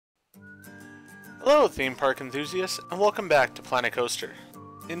Hello theme park enthusiasts, and welcome back to Planet Coaster.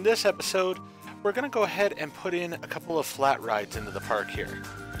 In this episode, we're going to go ahead and put in a couple of flat rides into the park here.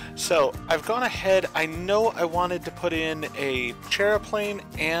 So I've gone ahead, I know I wanted to put in a Chairplane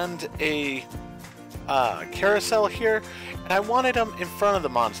and a Carousel here, and I wanted them in front of the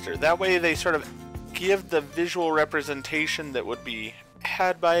monster. That way they sort of give the visual representation that would be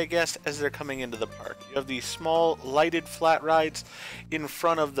had by a guest as they're coming into the park. You have these small lighted flat rides in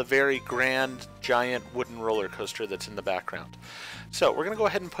front of the very grand giant wooden roller coaster that's in the background. So we're going to go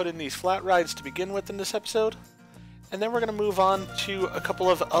ahead and put in these flat rides to begin with in this episode, and then we're going to move on to a couple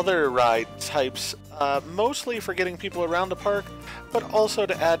of other ride types, mostly for getting people around the park, but also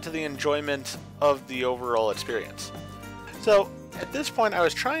to add to the enjoyment of the overall experience. So at this point I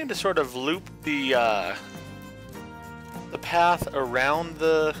was trying to sort of loop the path around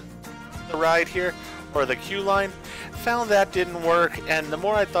the ride here, or the queue line. Found that didn't work, and the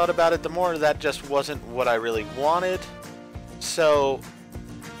more I thought about it, the more that just wasn't what I really wanted. So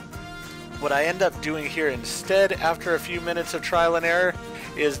what I end up doing here instead, after a few minutes of trial and error,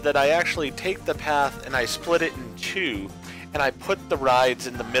 is that I actually take the path and I split it in two, and I put the rides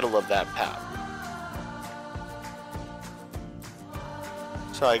in the middle of that path.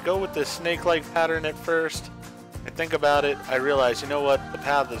 So I go with this snake-like pattern at first. I think about it, I realize, you know what, the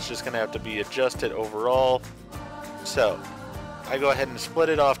path is just going to have to be adjusted overall. So I go ahead and split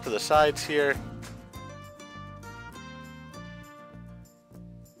it off to the sides here.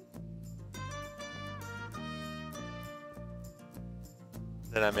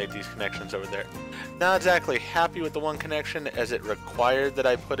 Then I made these connections over there. Not exactly happy with the one connection, as it required that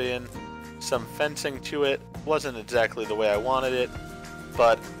I put in some fencing to it. Wasn't exactly the way I wanted it,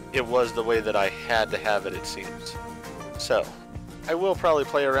 but it was the way that I had to have it, it seems. So I will probably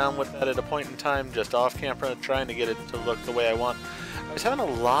play around with that at a point in time, just off camera, trying to get it to look the way I want. I was having a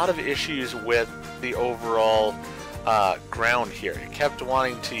lot of issues with the overall ground here. It kept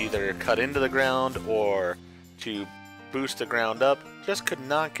wanting to either cut into the ground or to boost the ground up. Just could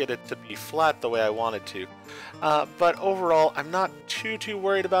not get it to be flat the way I wanted to. But overall, I'm not too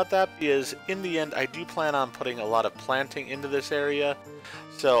worried about that, because in the end I do plan on putting a lot of planting into this area,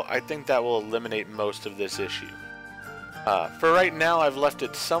 so I think that will eliminate most of this issue. For right now, I've left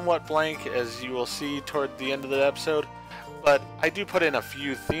it somewhat blank, as you will see toward the end of the episode, but I do put in a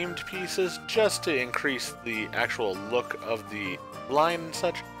few themed pieces just to increase the actual look of the line and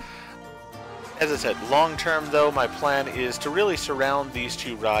such. As I said, long term though, my plan is to really surround these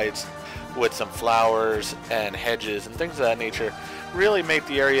two rides with some flowers and hedges and things of that nature. Really make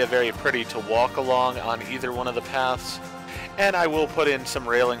the area very pretty to walk along on either one of the paths. And I will put in some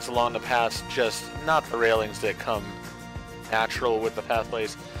railings along the paths, just not the railings that come natural with the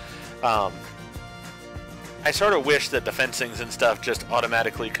pathways. I sort of wish that the fencings and stuff just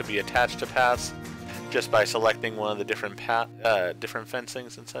automatically could be attached to paths just by selecting one of the different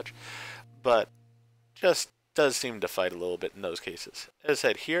fencings and such. But just does seem to fight a little bit in those cases. As I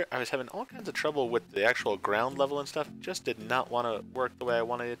said, here I was having all kinds of trouble with the actual ground level and stuff. Just did not want to work the way I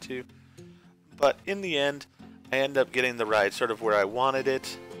wanted it to. But in the end, I end up getting the ride sort of where I wanted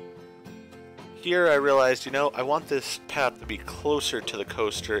it. Here I realized, you know, I want this path to be closer to the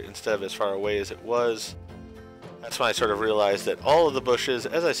coaster instead of as far away as it was. That's when I sort of realized that all of the bushes,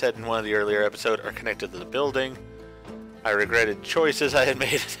 as I said in one of the earlier episodes, are connected to the building. I regretted choices I had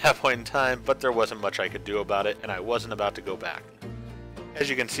made at that point in time, but there wasn't much I could do about it, and I wasn't about to go back. As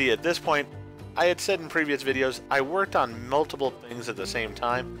you can see at this point, I had said in previous videos, I worked on multiple things at the same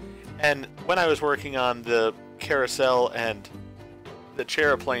time, and when I was working on the Carousel and the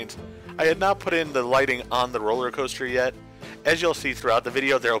Chairplanes, I had not put in the lighting on the roller coaster yet. As you'll see throughout the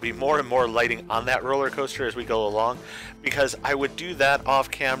video, there will be more and more lighting on that roller coaster as we go along, because I would do that off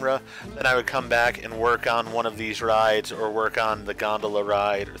camera, then I would come back and work on one of these rides, or work on the Gondola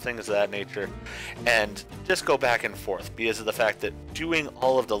ride, or things of that nature, and just go back and forth, because of the fact that doing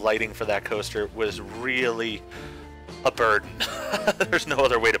all of the lighting for that coaster was really a burden. There's no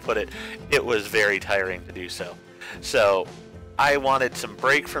other way to put it. It was very tiring to do so. So I wanted some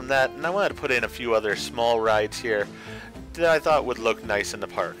break from that, and I wanted to put in a few other small rides here that I thought would look nice in the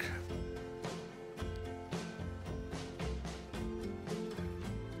park.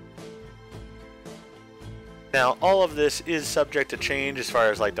 Now, all of this is subject to change as far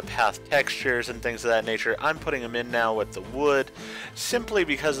as like the path textures and things of that nature. I'm putting them in now with the wood, simply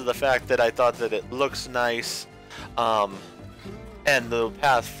because of the fact that I thought that it looks nice, and the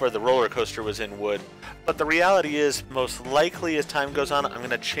path for the roller coaster was in wood. But the reality is, most likely as time goes on, I'm going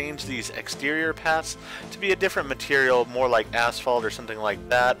to change these exterior paths to be a different material, more like asphalt or something like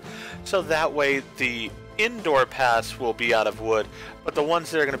that. So that way the indoor paths will be out of wood, but the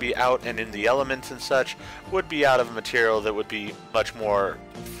ones that are going to be out and in the elements and such would be out of material that would be much more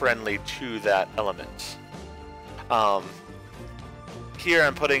friendly to that element. Here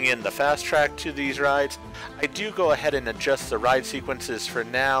I'm putting in the fast track to these rides. I do go ahead and adjust the ride sequences for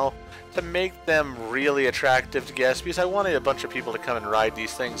now to make them really attractive to guests, because I wanted a bunch of people to come and ride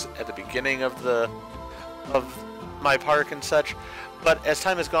these things at the beginning of my park and such. But as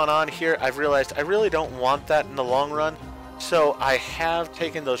time has gone on here, I've realized I really don't want that in the long run. So I have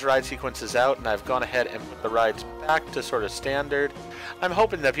taken those ride sequences out, and I've gone ahead and put the rides back to sort of standard. I'm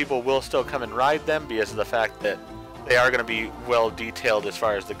hoping that people will still come and ride them because of the fact that they are going to be well detailed as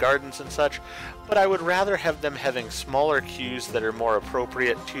far as the gardens and such, but I would rather have them having smaller queues that are more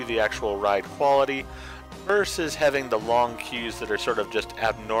appropriate to the actual ride quality versus having the long queues that are sort of just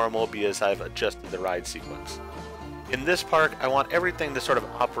abnormal because I've adjusted the ride sequence. In this park, I want everything to sort of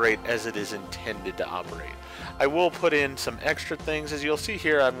operate as it is intended to operate. I will put in some extra things, as you'll see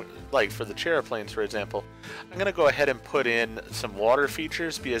here, like for the chairplanes, for example. I'm going to go ahead and put in some water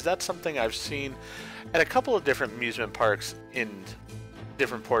features because that's something I've seen at a couple of different amusement parks in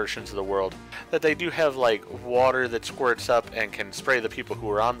different portions of the world, that they do have like water that squirts up and can spray the people who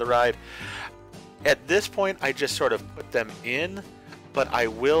are on the ride. At this point, I just sort of put them in, but I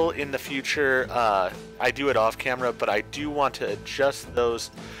will in the future, I do it off camera, but I do want to adjust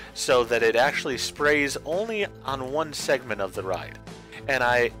those so that it actually sprays only on one segment of the ride. And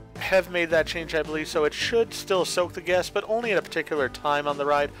I have made that change, I believe, so it should still soak the guests, but only at a particular time on the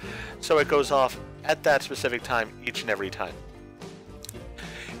ride, so it goes off at that specific time each and every time.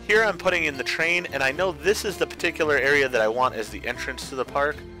 Here I'm putting in the train, and I know this is the particular area that I want as the entrance to the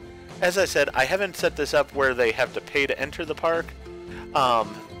park. As I said, I haven't set this up where they have to pay to enter the park,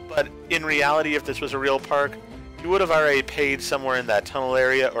 but in reality, if this was a real park, you would have already paid somewhere in that tunnel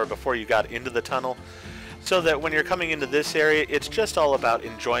area or before you got into the tunnel, so that when you're coming into this area, it's just all about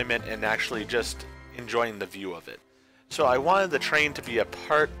enjoyment and actually just enjoying the view of it. So I wanted the train to be a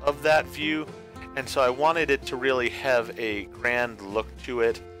part of that view, and so I wanted it to really have a grand look to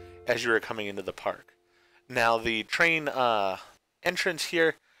it as you were coming into the park. Now the train entrance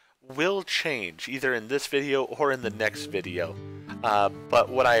here will change either in this video or in the next video, but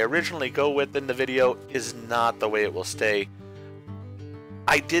what I originally go with in the video is not the way it will stay.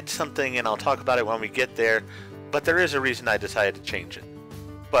 I did something, and I'll talk about it when we get there, but there is a reason I decided to change it.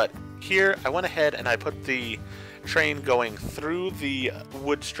 But here I went ahead and I put the train going through the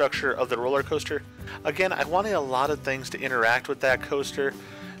wood structure of the roller coaster. Again, I wanted a lot of things to interact with that coaster,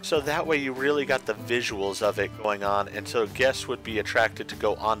 so that way you really got the visuals of it going on, and so guests would be attracted to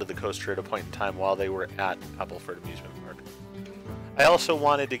go onto the coaster at a point in time while they were at Appleford Amusement Park. I also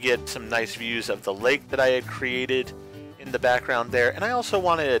wanted to get some nice views of the lake that I had created in the background there, and I also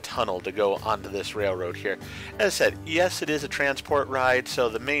wanted a tunnel to go onto this railroad here. As I said, yes, it is a transport ride, so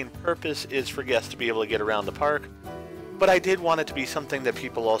the main purpose is for guests to be able to get around the park, but I did want it to be something that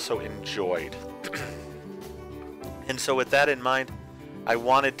people also enjoyed. And so with that in mind, I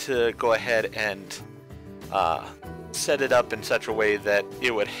wanted to go ahead and set it up in such a way that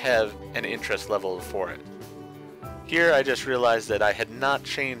it would have an interest level for it. Here I just realized that I had not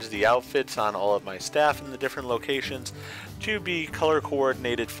changed the outfits on all of my staff in the different locations to be color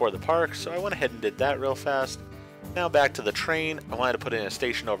coordinated for the park, so I went ahead and did that real fast. Now back to the train, I wanted to put in a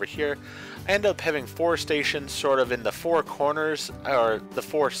station over here. I ended up having 4 stations sort of in the 4 corners, or the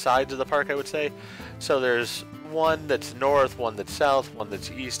 4 sides of the park, I would say. So there's one that's north, one that's south, one that's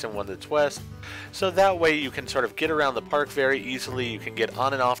east, and one that's west. So that way you can sort of get around the park very easily. You can get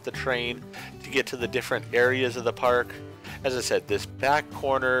on and off the train to get to the different areas of the park. As I said, this back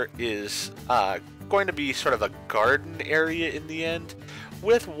corner is going to be sort of a garden area in the end,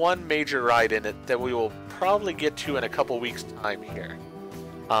 with one major ride in it that we will probably get to in a couple weeks' time here.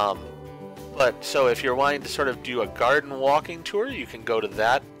 But so if you're wanting to sort of do a garden walking tour, you can go to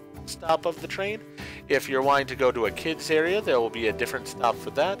that stop of the train. If you're wanting to go to a kids area, there will be a different stop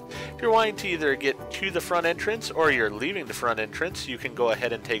for that. If you're wanting to either get to the front entrance or you're leaving the front entrance, you can go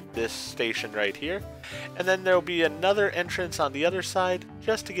ahead and take this station right here. And then there will be another entrance on the other side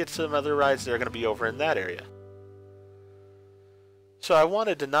just to get some other rides that are going to be over in that area. So I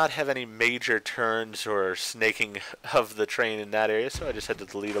wanted to not have any major turns or snaking of the train in that area, so I just had to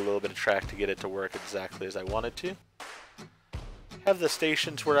delete a little bit of track to get it to work exactly as I wanted to. Have the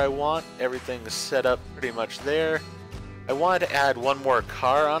stations where I want, everything's set up pretty much there. I wanted to add one more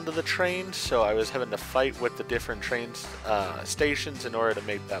car onto the train, so I was having to fight with the different stations in order to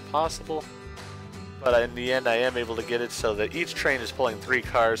make that possible. But in the end I am able to get it so that each train is pulling 3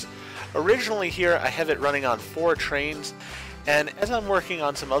 cars. Originally here I have it running on 4 trains, And as I'm working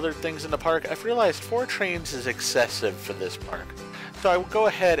on some other things in the park, I've realized 4 trains is excessive for this park. So I will go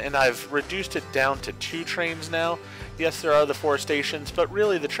ahead and I've reduced it down to 2 trains now. Yes, there are the 4 stations, but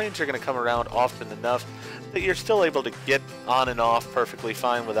really the trains are going to come around often enough that you're still able to get on and off perfectly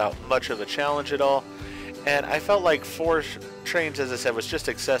fine without much of a challenge at all. And I felt like 4 trains, as I said, was just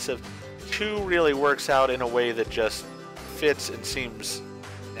excessive. 2 really works out in a way that just fits and seems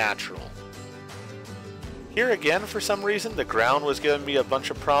natural. Here again, for some reason, the ground was giving me a bunch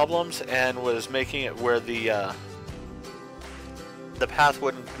of problems and was making it where the path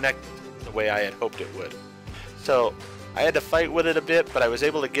wouldn't connect the way I had hoped it would. So I had to fight with it a bit, but I was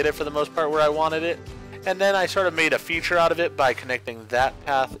able to get it for the most part where I wanted it. And then I sort of made a feature out of it by connecting that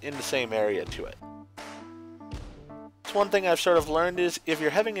path in the same area to it. So one thing I've sort of learned is if you're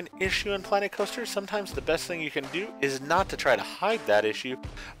having an issue in Planet Coaster, sometimes the best thing you can do is not to try to hide that issue,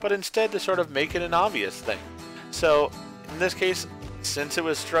 but instead to sort of make it an obvious thing. So in this case, since it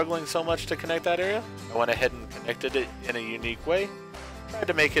was struggling so much to connect that area, I went ahead and connected it in a unique way, tried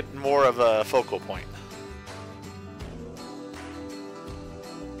to make it more of a focal point.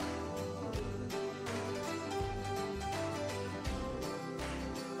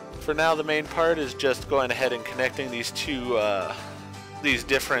 For now, the main part is just going ahead and connecting these these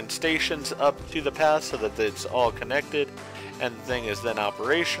different stations up to the path so that it's all connected and the thing is then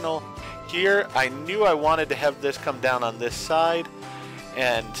operational. Here, I knew I wanted to have this come down on this side,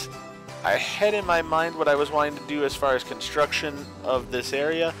 and I had in my mind what I was wanting to do as far as construction of this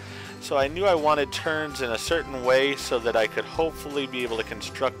area. So I knew I wanted turns in a certain way so that I could hopefully be able to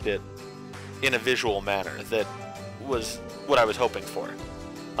construct it in a visual manner that was what I was hoping for.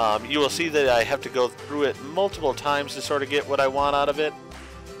 You will see that I have to go through it multiple times to sort of get what I want out of it,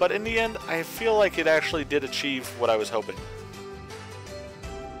 but in the end, I feel like it actually did achieve what I was hoping.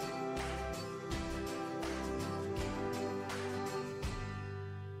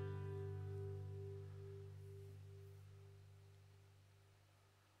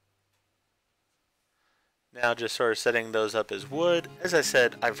 Now just sort of setting those up as wood. As I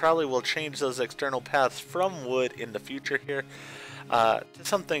said, I probably will change those external paths from wood in the future here to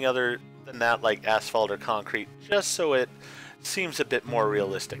something other than that, like asphalt or concrete, just so it seems a bit more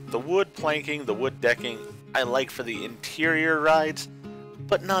realistic. The wood planking, the wood decking, I like for the interior rides,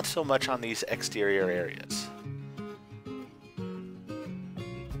 but not so much on these exterior areas.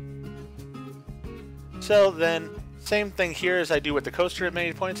 So then, same thing here as I do with the coaster at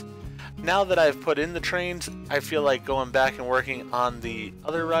many points. Now that I've put in the trains, I feel like going back and working on the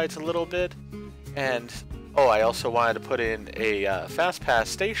other rides a little bit. And oh, I also wanted to put in a Fast Pass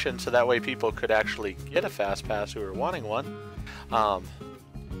station so that way people could actually get a Fast Pass who were wanting one.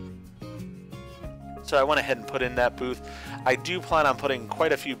 So I went ahead and put in that booth. I do plan on putting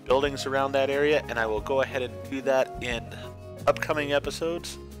quite a few buildings around that area, and I will go ahead and do that in upcoming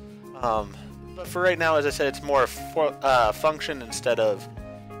episodes. But for right now, as I said, it's more function instead of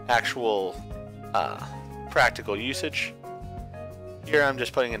actual practical usage. Here I'm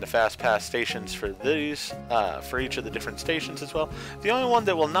just putting in the Fast Pass stations for these, for each of the different stations as well. The only one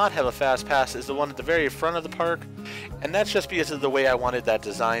that will not have a Fast Pass is the one at the very front of the park, and that's just because of the way I wanted that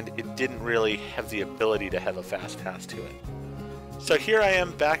designed. It didn't really have the ability to have a Fast Pass to it. So here I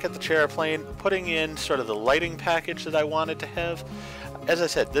am back at the Chairplane, putting in sort of the lighting package that I wanted to have. As I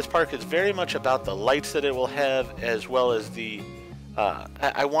said, this park is very much about the lights that it will have, as well as the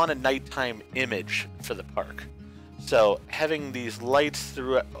I want a nighttime image for the park. So having these lights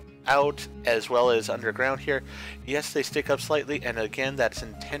throughout as well as underground here, yes, they stick up slightly, and again, that's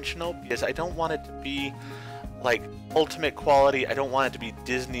intentional because I don't want it to be like ultimate quality. I don't want it to be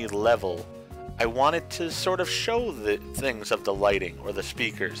Disney level. I want it to sort of show the things of the lighting or the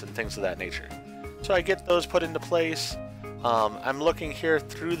speakers and things of that nature. So I get those put into place. I'm looking here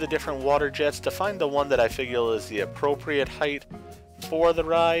through the different water jets to find the one that I feel is the appropriate height for the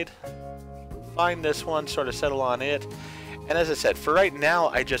ride. Find this one, sort of settle on it, and as I said, for right now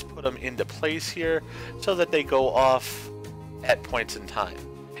I just put them into place here so that they go off at points in time.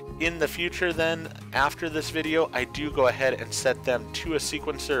 In the future then, after this video, I do go ahead and set them to a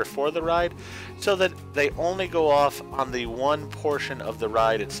sequencer for the ride so that they only go off on the one portion of the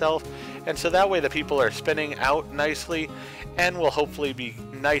ride itself, and so that way the people are spinning out nicely and will hopefully be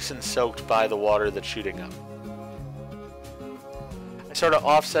nice and soaked by the water that's shooting up. I sort of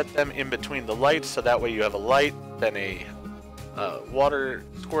offset them in between the lights so that way you have a light, then a water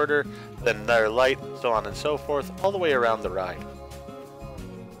squirter, then another light, so on and so forth, all the way around the ride.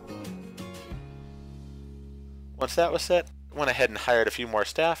 Once that was set, went ahead and hired a few more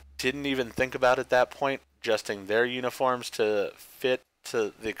staff. Didn't even think about at that point adjusting their uniforms to fit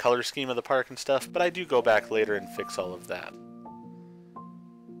to the color scheme of the park and stuff, but I do go back later and fix all of that.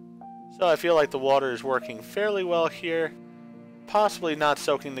 So I feel like the water is working fairly well here. Possibly not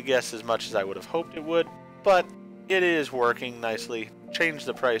soaking the guests as much as I would have hoped it would, but it is working nicely. Changed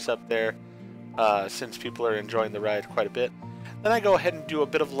the price up there since people are enjoying the ride quite a bit. Then I go ahead and do a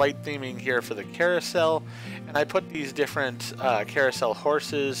bit of light theming here for the carousel, and I put these different carousel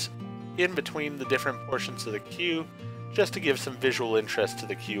horses in between the different portions of the queue, just to give some visual interest to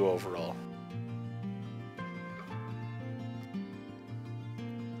the queue overall.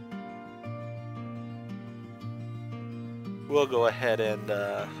 We'll go ahead and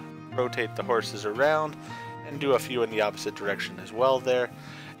rotate the horses around and do a few in the opposite direction as well there.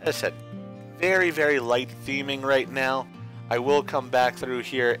 As I said, very, very light theming right now. I will come back through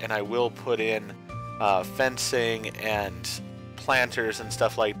here and I will put in fencing and planters and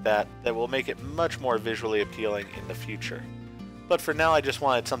stuff like that that will make it much more visually appealing in the future. But for now, I just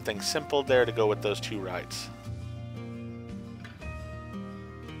wanted something simple there to go with those two rides.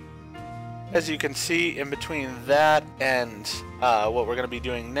 As you can see, in between that and what we're going to be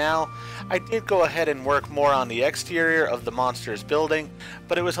doing now, I did go ahead and work more on the exterior of the Monsters building,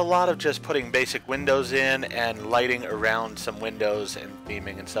 but it was a lot of just putting basic windows in and lighting around some windows and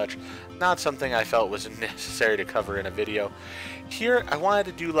theming and such. Not something I felt was necessary to cover in a video. Here, I wanted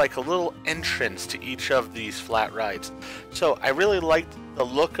to do like a little entrance to each of these flat rides. So I really liked the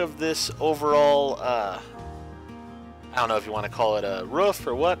look of this overall, I don't know if you want to call it a roof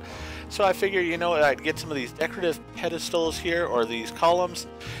or what. So I figured, you know, I'd get some of these decorative pedestals here, or these columns,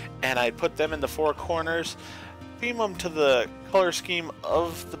 and I'd put them in the four corners, theme them to the color scheme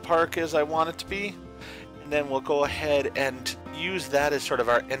of the park as I want it to be, and then we'll go ahead and use that as sort of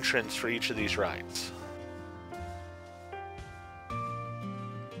our entrance for each of these rides.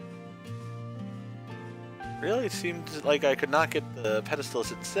 Really seemed like I could not get the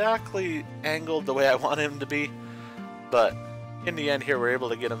pedestals exactly angled the way I wanted them to be, but in the end here we're able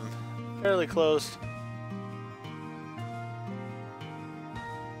to get them fairly close.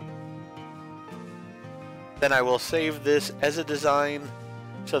 Then I will save this as a design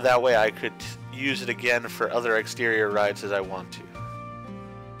so that way I could use it again for other exterior rides as I want to.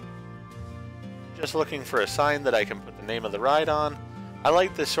 Just looking for a sign that I can put the name of the ride on. I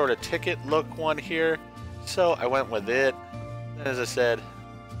like this sort of ticket look one here, so I went with it. And as I said,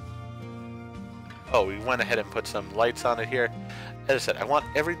 we went ahead and put some lights on it here. As I said, I want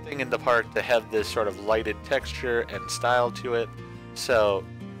everything in the park to have this sort of lighted texture and style to it, so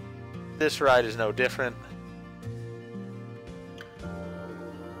this ride is no different.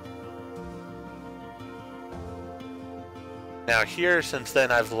 Now here, since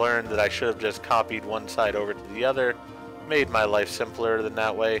then I've learned that I should have just copied one side over to the other, made my life simpler than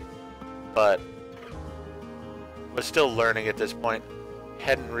that way, but was still learning at this point.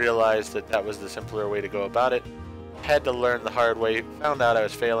 Hadn't realized that that was the simpler way to go about it. Had to learn the hard way, found out I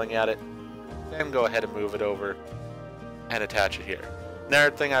was failing at it, then go ahead and move it over and attach it here. Another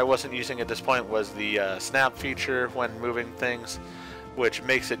thing I wasn't using at this point was the snap feature when moving things, which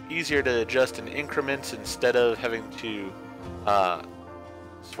makes it easier to adjust in increments instead of having to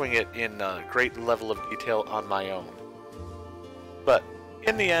swing it in a great level of detail on my own. But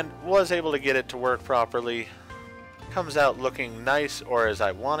in the end, was able to get it to work properly. Comes out looking nice, or as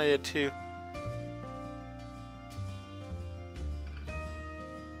I wanted it to.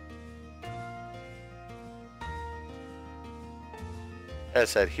 As I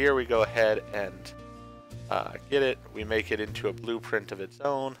said, here we go ahead and get it. We make it into a blueprint of its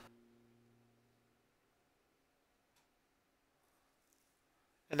own.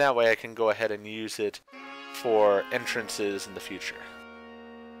 And that way I can go ahead and use it for entrances in the future.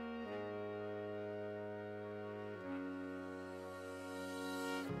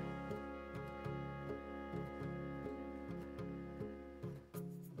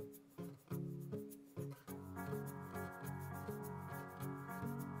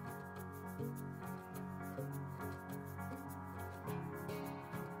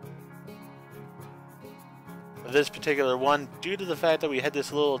 This particular one, due to the fact that we had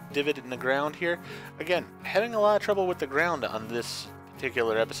this little divot in the ground here, again, having a lot of trouble with the ground on this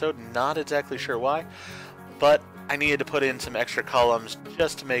particular episode, not exactly sure why, but I needed to put in some extra columns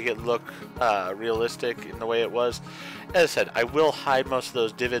just to make it look realistic in the way it was. As I said, I will hide most of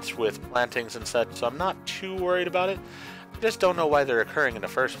those divots with plantings and such, so I'm not too worried about it. I just don't know why they're occurring in the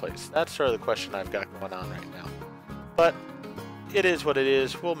first place. That's sort of the question I've got going on right now. But it is what it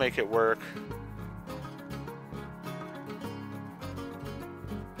is. We'll make it work.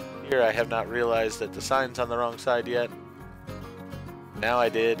 Here I have not realized that the sign's on the wrong side yet. Now I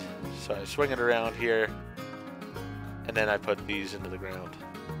did, so I swing it around here, and then I put these into the ground.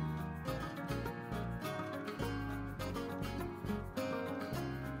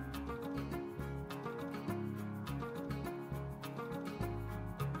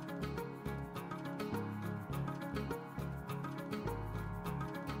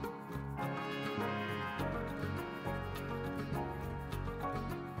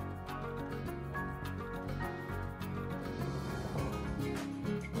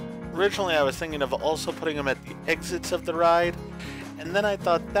 originally I was thinking of also putting them at the exits of the ride, and then I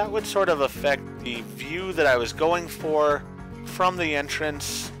thought that would sort of affect the view that I was going for from the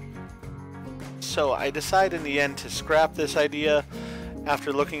entrance. So I decided in the end to scrap this idea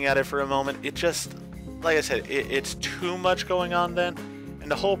after looking at it for a moment. It just, like I said, it's too much going on then, and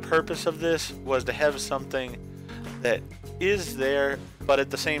the whole purpose of this was to have something that is there, but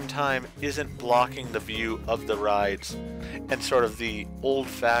at the same time isn't blocking the view of the rides and sort of the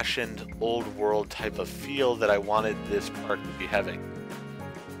old-fashioned, old-world type of feel that I wanted this park to be having.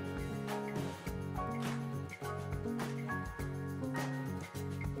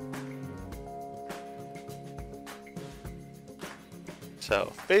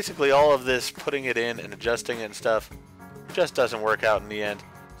 So basically all of this, putting it in and adjusting it and stuff, just doesn't work out in the end.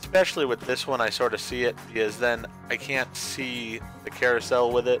 Especially with this one, I sort of see it, because then I can't see the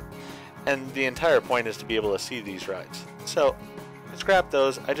carousel with it, and the entire point is to be able to see these rides. So I scrap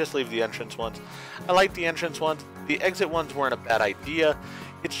those, I just leave the entrance ones. I like the entrance ones. The exit ones weren't a bad idea,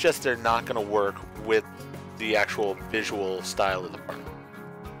 it's just they're not going to work with the actual visual style of the park.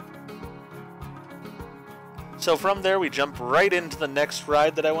 So from there we jump right into the next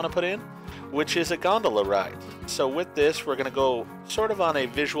ride that I want to put in, which is a gondola ride. So with this, we're going to go sort of on a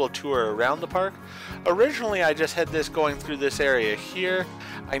visual tour around the park. Originally, I just had this going through this area here.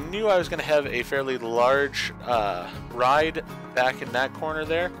 I knew I was going to have a fairly large ride back in that corner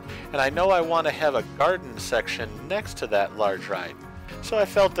there, and I know I want to have a garden section next to that large ride. So I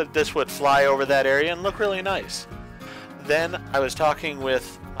felt that this would fly over that area and look really nice. Then I was talking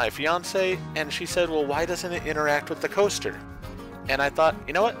with my fiance, and she said, well, why doesn't it interact with the coaster? And I thought,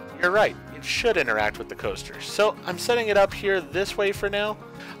 you know what, you're right, it should interact with the coaster. So I'm setting it up here this way for now.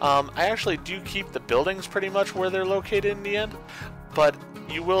 I actually do keep the buildings pretty much where they're located in the end, but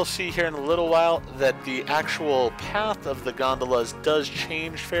you will see here in a little while that the actual path of the gondolas does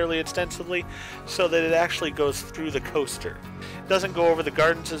change fairly extensively, so that it actually goes through the coaster. It doesn't go over the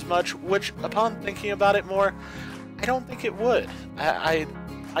gardens as much, which upon thinking about it more, I don't think it would.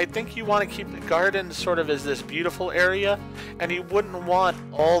 I think you want to keep the gardens sort of as this beautiful area, and you wouldn't want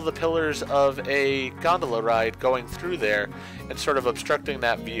all the pillars of a gondola ride going through there and sort of obstructing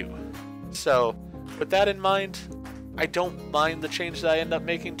that view. So with that in mind, I don't mind the change that I end up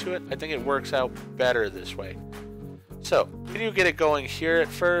making to it. I think it works out better this way. So we do get it going here at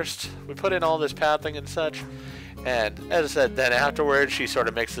first. We put in all this pathing and such, and as I said, then afterwards she sort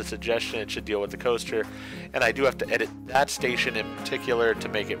of makes the suggestion it should deal with the coaster, and I do have to edit that station in particular to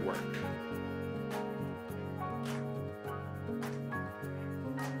make it work.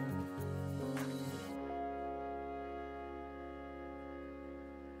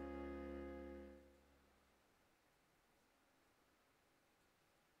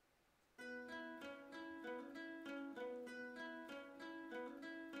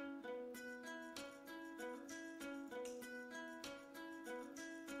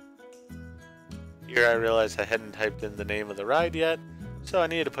 Here I realized I hadn't typed in the name of the ride yet, so I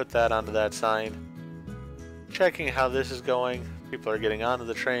needed to put that onto that sign. Checking how this is going. People are getting onto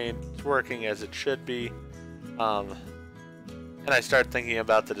the train. It's working as it should be. And I start thinking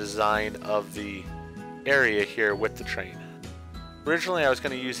about the design of the area here with the train. Originally I was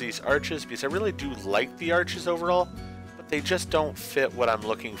going to use these arches because I really do like the arches overall, but they just don't fit what I'm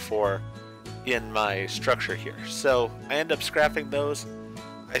looking for in my structure here. So I end up scrapping those.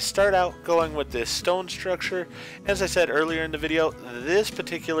 I start out going with this stone structure. As I said earlier in the video, this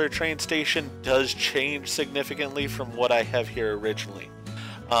particular train station does change significantly from what I have here originally.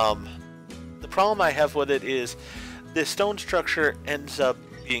 The problem I have with it is this stone structure ends up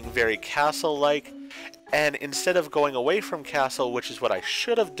being very castle-like, and instead of going away from castle, which is what I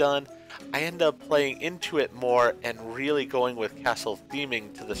should have done, I end up playing into it more and really going with castle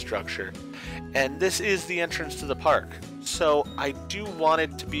theming to the structure. And this is the entrance to the park, so I do want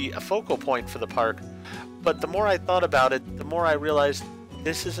it to be a focal point for the park, but the more I thought about it, the more I realized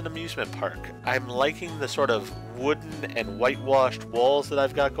this is an amusement park. I'm liking the sort of wooden and whitewashed walls that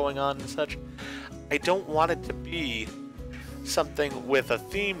I've got going on and such. I don't want it to be something with a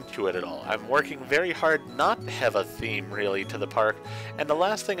theme to it at all. I'm working very hard not to have a theme really to the park, and the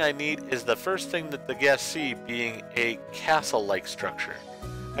last thing I need is the first thing that the guests see being a castle-like structure.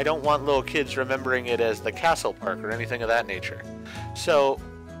 I don't want little kids remembering it as the castle park or anything of that nature. So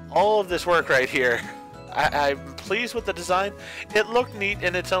all of this work right here, I'm pleased with the design. It looked neat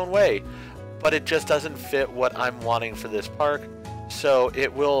in its own way, but it just doesn't fit what I'm wanting for this park, so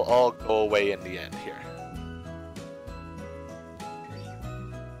it will all go away in the end here.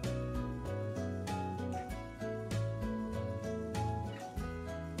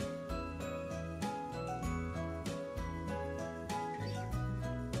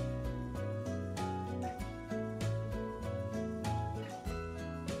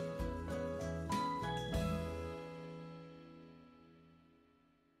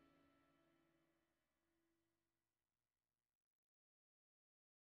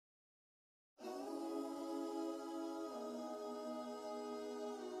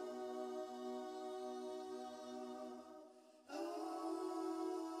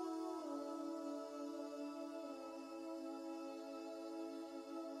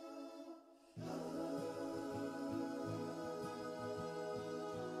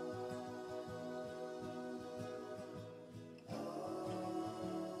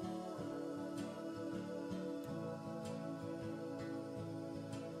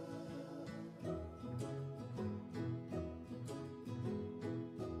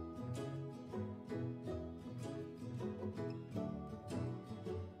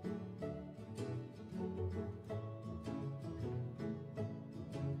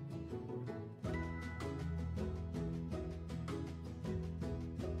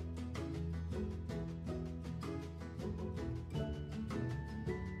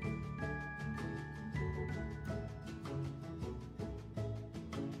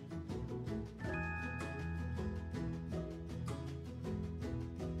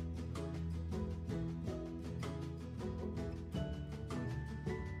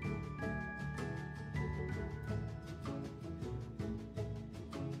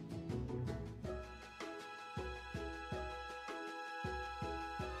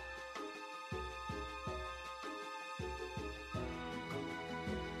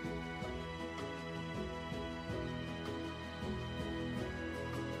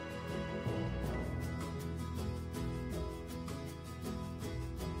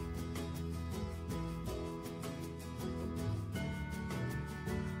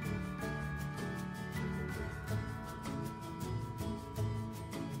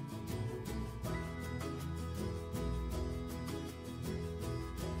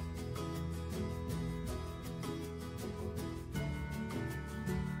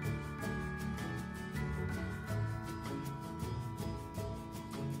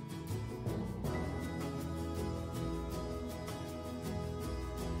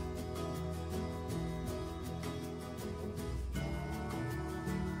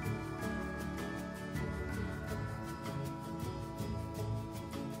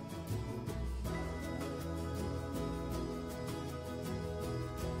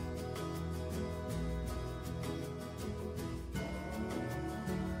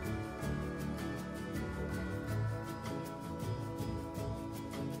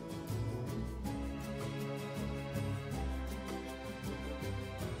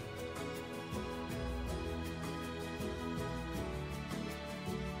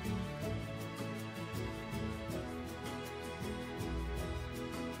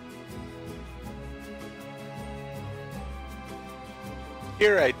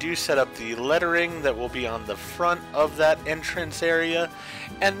 Here I do set up the lettering that will be on the front of that entrance area,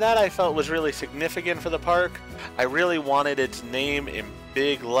 and that I felt was really significant for the park. I really wanted its name in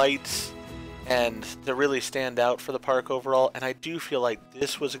big lights and to really stand out for the park overall, and I do feel like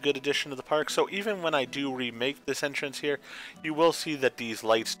this was a good addition to the park. So even when I do remake this entrance here, you will see that these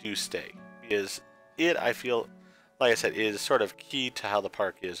lights do stay, because it, I feel, like I said, is sort of key to how the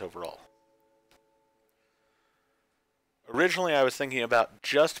park is overall. Originally, I was thinking about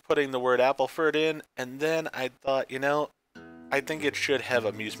just putting the word Appleford in, and then I thought, you know, I think it should have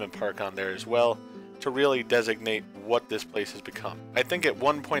amusement park on there as well to really designate what this place has become. I think at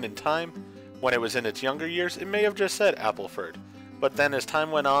one point in time, when it was in its younger years, it may have just said Appleford. But then as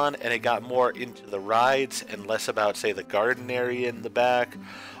time went on and it got more into the rides and less about, say, the garden area in the back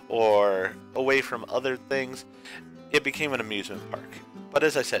or away from other things, it became an amusement park. But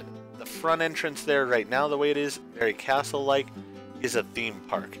as I said, the front entrance there right now, the way it is, very castle-like, is a theme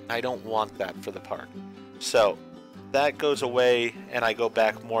park. I don't want that for the park. So that goes away, and I go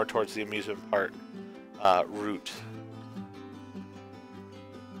back more towards the amusement park route.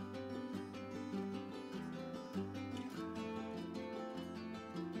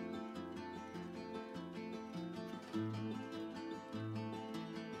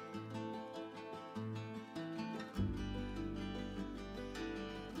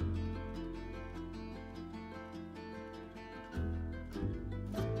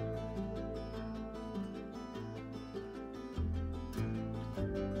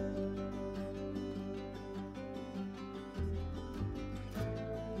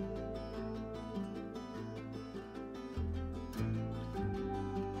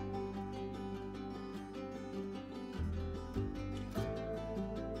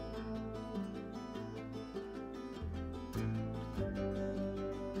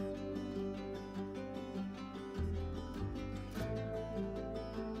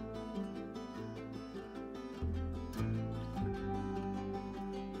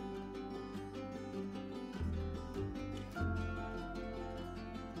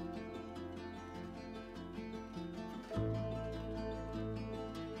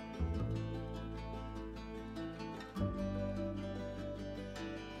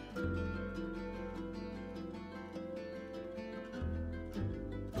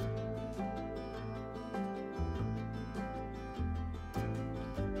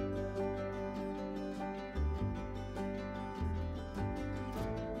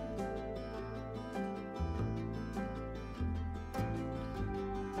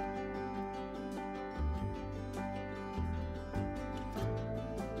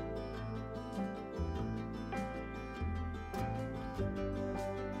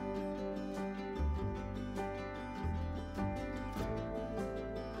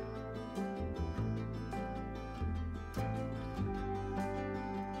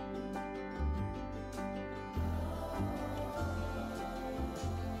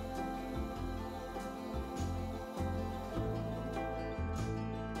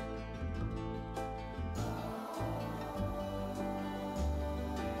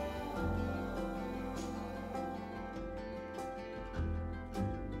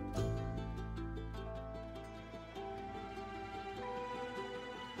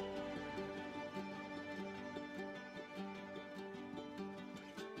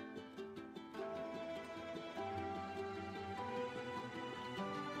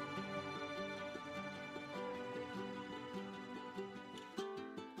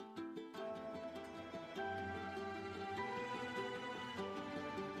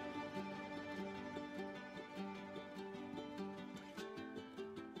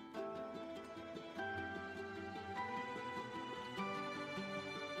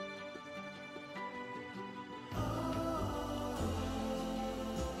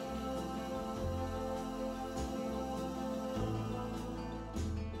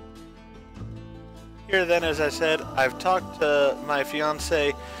 Here then, as I said, I've talked to my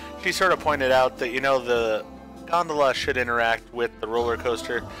fiance. She sort of pointed out that, you know, the gondola should interact with the roller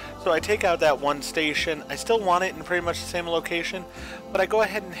coaster. So I take out that one station. I still want it in pretty much the same location, but I go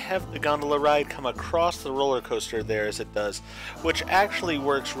ahead and have the gondola ride come across the roller coaster there as it does, which actually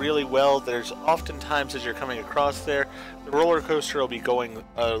works really well. There's oftentimes as you're coming across there, the roller coaster will be going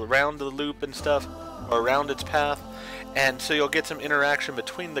around the loop and stuff, or around its path. And so you'll get some interaction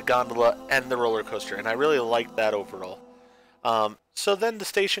between the gondola and the roller coaster, and I really like that overall. So then the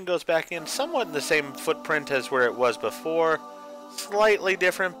station goes back in, somewhat in the same footprint as where it was before, slightly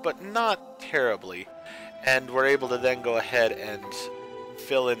different, but not terribly. And we're able to then go ahead and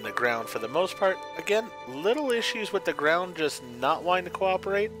fill in the ground for the most part. Again, little issues with the ground just not wanting to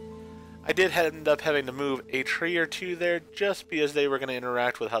cooperate, I did end up having to move a tree or two there just because they were going to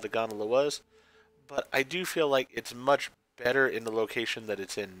interact with how the gondola was, but I do feel like it's much better in the location that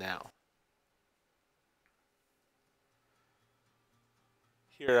it's in now.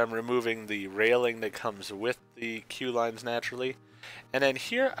 Here I'm removing the railing that comes with the queue lines naturally. And then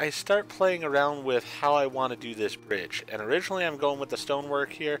here I start playing around with how I want to do this bridge. And originally I'm going with the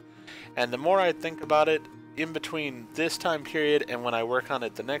stonework here. And the more I think about it, in between this time period and when I work on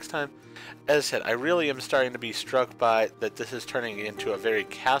it the next time, as I said, I really am starting to be struck by that this is turning into a very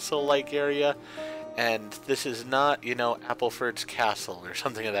castle-like area. And this is not, you know, Appleford's castle or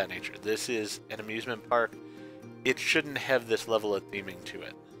something of that nature. This is an amusement park. It shouldn't have this level of theming to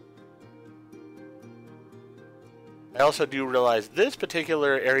it. I also do realize this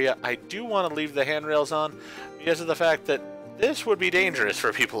particular area I do want to leave the handrails on because of the fact that this would be dangerous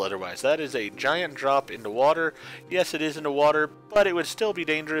for people otherwise. That is a giant drop into water. Yes, it is into water, but it would still be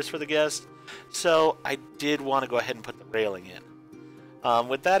dangerous for the guests. So I did want to go ahead and put the railing in.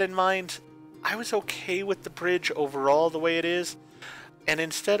 With that in mind, I was okay with the bridge overall the way it is. And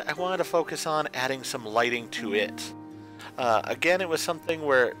instead, I wanted to focus on adding some lighting to it. Again, it was something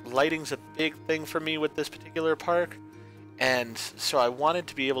where lighting's a big thing for me with this particular park. And so I wanted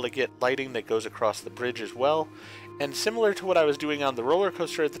to be able to get lighting that goes across the bridge as well. And similar to what I was doing on the roller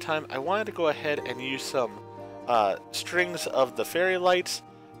coaster at the time, I wanted to go ahead and use some strings of the fairy lights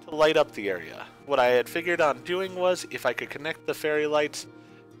to light up the area. What I had figured on doing was, if I could connect the fairy lights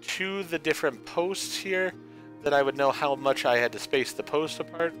to the different posts here, then I would know how much I had to space the posts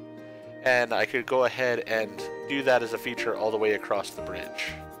apart, and I could go ahead and do that as a feature all the way across the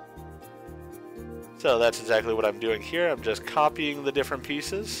bridge. So that's exactly what I'm doing here. I'm just copying the different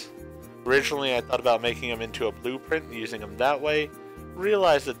pieces. Originally I thought about making them into a blueprint and using them that way.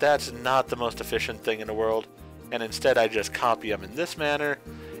 Realized that that's not the most efficient thing in the world, and instead I just copy them in this manner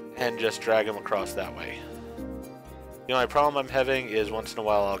and just drag them across that way. The only problem I'm having is once in a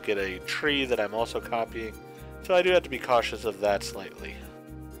while I'll get a tree that I'm also copying. So I do have to be cautious of that slightly.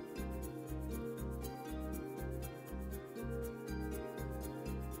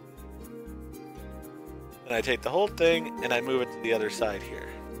 And I take the whole thing and I move it to the other side here.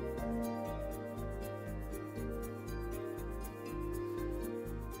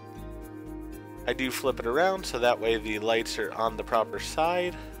 I do flip it around so that way the lights are on the proper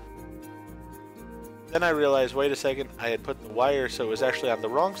side. Then I realized, wait a second, I had put the wire so it was actually on the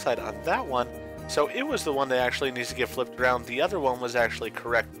wrong side on that one. So it was the one that actually needs to get flipped around. The other one was actually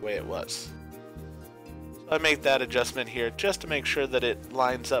correct the way it was. So I make that adjustment here just to make sure that it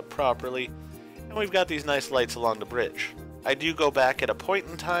lines up properly. And we've got these nice lights along the bridge. I do go back at a point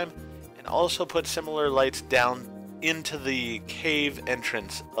in time and also put similar lights down into the cave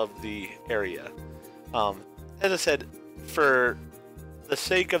entrance of the area. As I said, for the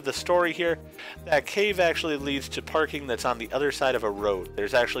sake of the story here, that cave actually leads to parking that's on the other side of a road.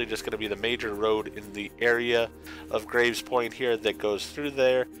 There's actually just going to be the major road in the area of Graves Point here that goes through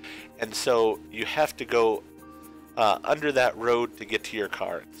there, and so you have to go under that road to get to your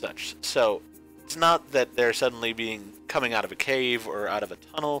car and such. So it's not that they're suddenly coming out of a cave or out of a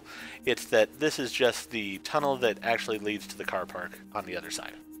tunnel, it's that this is just the tunnel that actually leads to the car park on the other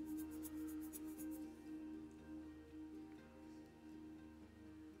side.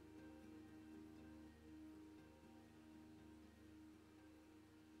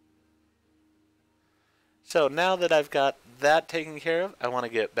 So now that I've got that taken care of, I want to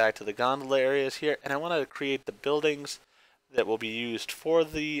get back to the gondola areas here, and I want to create the buildings that will be used for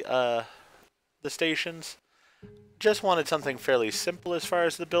the stations. Just wanted something fairly simple as far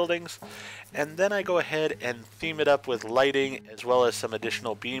as the buildings, and then I go ahead and theme it up with lighting as well as some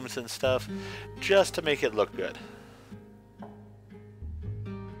additional beams and stuff just to make it look good.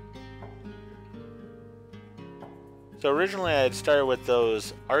 So originally I had started with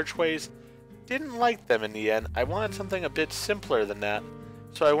those archways. Didn't like them in the end. I wanted something a bit simpler than that,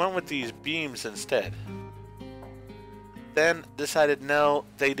 so I went with these beams instead. Then decided no,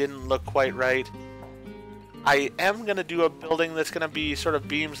 they didn't look quite right. I am going to do a building that's going to be sort of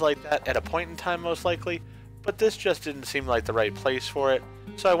beams like that at a point in time most likely, but this just didn't seem like the right place for it,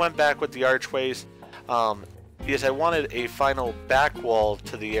 so I went back with the archways because I wanted a final back wall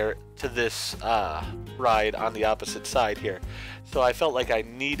to this ride on the opposite side here. So I felt like I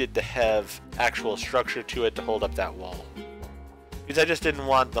needed to have actual structure to it to hold up that wall. Because I just didn't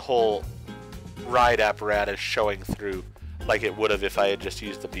want the whole ride apparatus showing through like it would have if I had just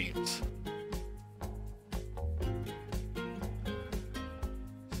used the beams.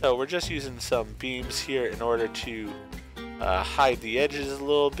 So we're just using some beams here in order to hide the edges a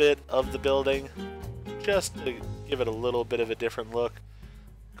little bit of the building, just to give it a little bit of a different look.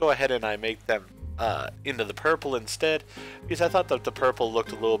 go ahead and I make them into the purple instead, because I thought that the purple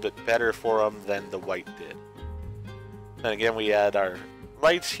looked a little bit better for them than the white did. And again, we add our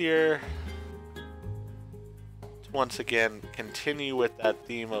lights here to once again continue with that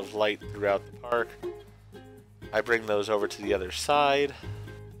theme of light throughout the park. I bring those over to the other side,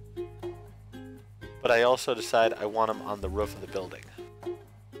 but I also decide I want them on the roof of the building.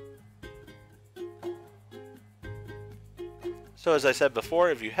 So as I said before,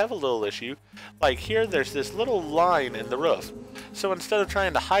 if you have a little issue, like here there's this little line in the roof. So instead of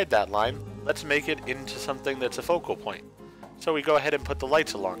trying to hide that line, let's make it into something that's a focal point. So we go ahead and put the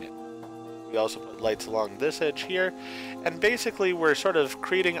lights along it. We also put lights along this edge here, and basically we're sort of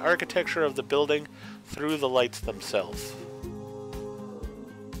creating architecture of the building through the lights themselves.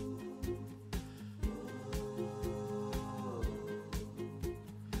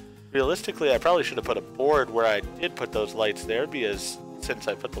 Realistically, I probably should have put a board where I did put those lights there, because since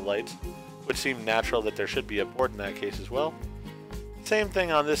I put the lights, it would seem natural that there should be a board in that case as well. Same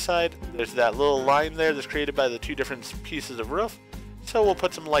thing on this side. There's that little line there that's created by the two different pieces of roof, so we'll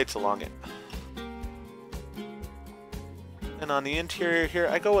put some lights along it. And on the interior here,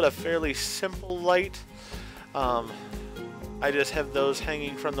 I go with a fairly simple light. I just have those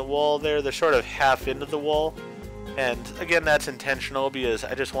hanging from the wall there. They're sort of half into the wall. And again, that's intentional because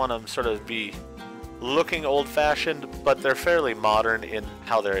I just want them sort of be looking old-fashioned, but they're fairly modern in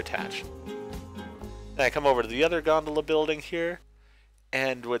how they're attached. Then I come over to the other gondola building here,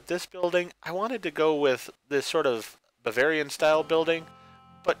 and with this building, I wanted to go with this sort of Bavarian-style building,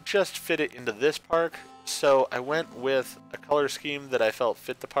 but just fit it into this park. So I went with a color scheme that I felt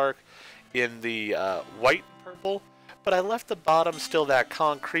fit the park in the white and purple, but I left the bottom still that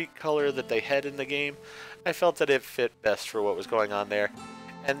concrete color that they had in the game. I felt that it fit best for what was going on there.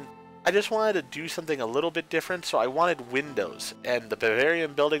 And I just wanted to do something a little bit different, so I wanted windows. And the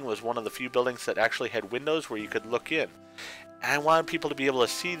Bavarian building was one of the few buildings that actually had windows where you could look in. And I wanted people to be able to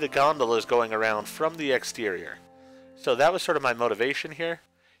see the gondolas going around from the exterior. So that was sort of my motivation here.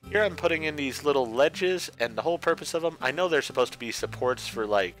 Here I'm putting in these little ledges, and the whole purpose of them, I know they're supposed to be supports for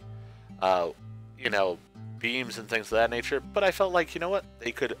like, you know, beams and things of that nature, but I felt like, you know what,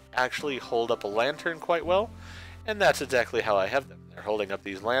 they could actually hold up a lantern quite well, and that's exactly how I have them. They're holding up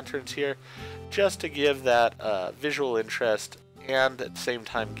these lanterns here just to give that visual interest and at the same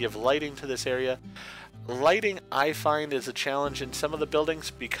time give lighting to this area. Lighting, I find, is a challenge in some of the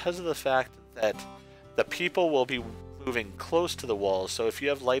buildings because of the fact that the people will be moving close to the walls, so if you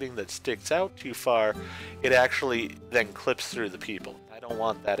have lighting that sticks out too far, it actually then clips through the people. I don't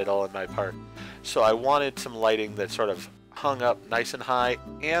want that at all in my park. So I wanted some lighting that sort of hung up nice and high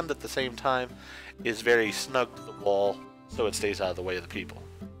and at the same time is very snug to the wall so it stays out of the way of the people.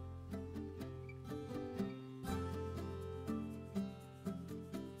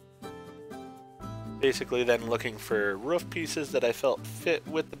 Basically then looking for roof pieces that I felt fit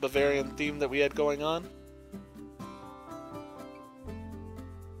with the Bavarian theme that we had going on.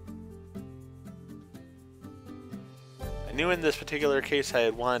 I knew in this particular case I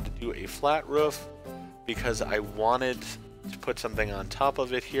had wanted to do a flat roof because I wanted to put something on top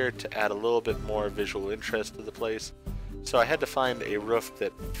of it here to add a little bit more visual interest to the place. So I had to find a roof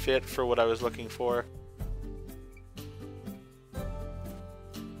that fit for what I was looking for.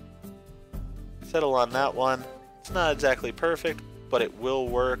 Settle on that one. It's not exactly perfect, but it will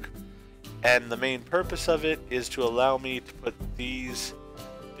work. And the main purpose of it is to allow me to put these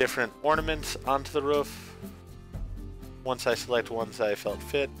different ornaments onto the roof. Once I select ones that I felt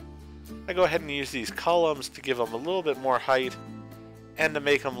fit, I go ahead and use these columns to give them a little bit more height and to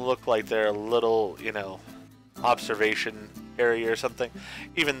make them look like they're a little, you know, observation area or something,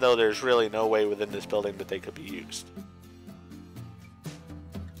 even though there's really no way within this building that they could be used.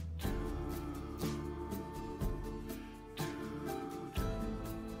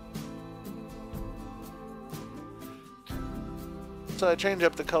 So I change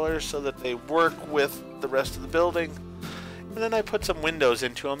up the colors so that they work with the rest of the building. And then I put some windows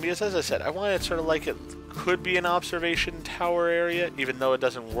into them because, as I said, I wanted it sort of like it could be an observation tower area, even though it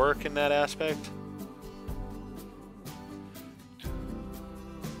doesn't work in that aspect.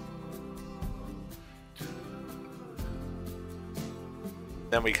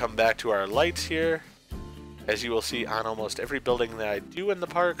 Then we come back to our lights here. As you will see on almost every building that I do in the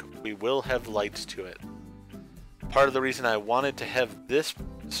park, we will have lights to it. Part of the reason I wanted to have this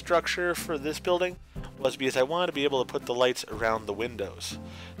structure for this building was because I wanted to be able to put the lights around the windows.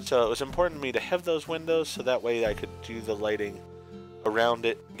 So it was important to me to have those windows so that way I could do the lighting around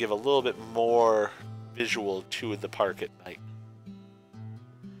it, give a little bit more visual to the park at night.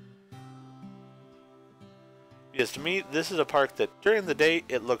 Because to me, this is a park that during the day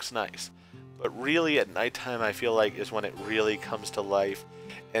it looks nice, but really at nighttime I feel like is when it really comes to life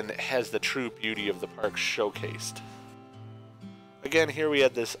and has the true beauty of the park showcased. Again, here we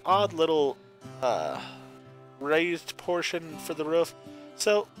had this odd little raised portion for the roof,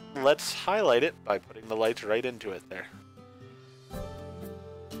 so let's highlight it by putting the lights right into it there.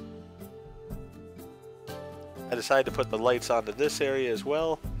 I decided to put the lights onto this area as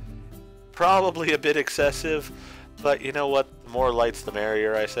well. Probably a bit excessive, but you know what? The more lights the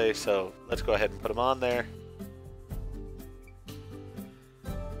merrier, I say, so let's go ahead and put them on there.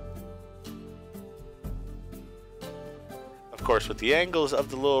 Of course, with the angles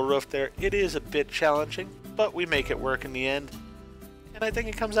of the little roof there, it is a bit challenging, but we make it work in the end, and I think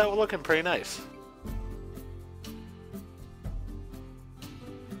it comes out looking pretty nice.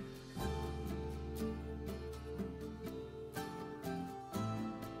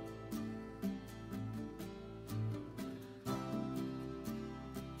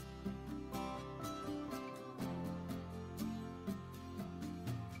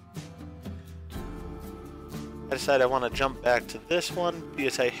 I decided I want to jump back to this one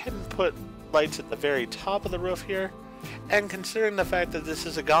because I hadn't put lights at the very top of the roof here, and considering the fact that this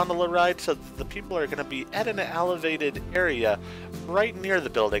is a gondola ride, so the people are going to be at an elevated area right near the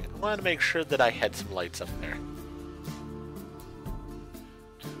building, I wanted to make sure that I had some lights up there.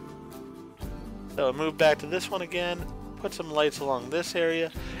 So I moved back to this one again, put some lights along this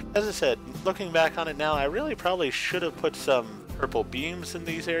area. As I said, looking back on it now, I really probably should have put some purple beams in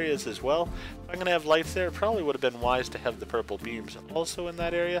these areas as well. If I'm going to have lights there, it probably would have been wise to have the purple beams also in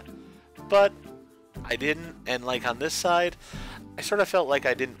that area, but I didn't, and like on this side, I sort of felt like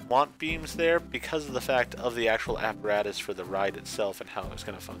I didn't want beams there because of the fact of the actual apparatus for the ride itself and how it was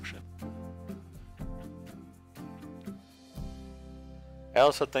going to function. I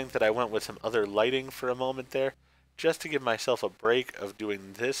also think that I went with some other lighting for a moment there, just to give myself a break of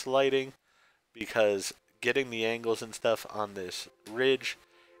doing this lighting, because getting the angles and stuff on this ridge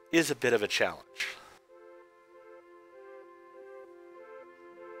is a bit of a challenge.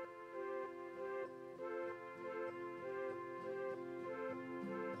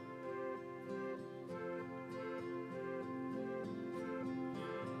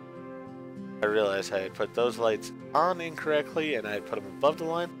 I realized I had put those lights on incorrectly and I had put them above the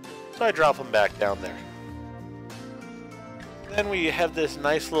line, so I drop them back down there. Then we have this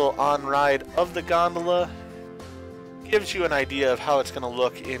nice little on-ride of the gondola. Gives you an idea of how it's going to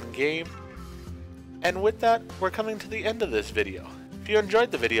look in-game. And with that, we're coming to the end of this video. If you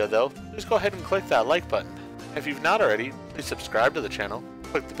enjoyed the video though, please go ahead and click that like button. If you've not already, please subscribe to the channel,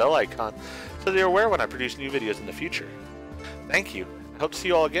 click the bell icon, so that you're aware when I produce new videos in the future. Thank you. I hope to see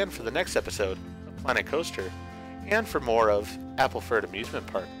you all again for the next episode of Planet Coaster, and for more of Appleford Amusement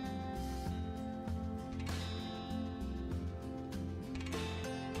Park.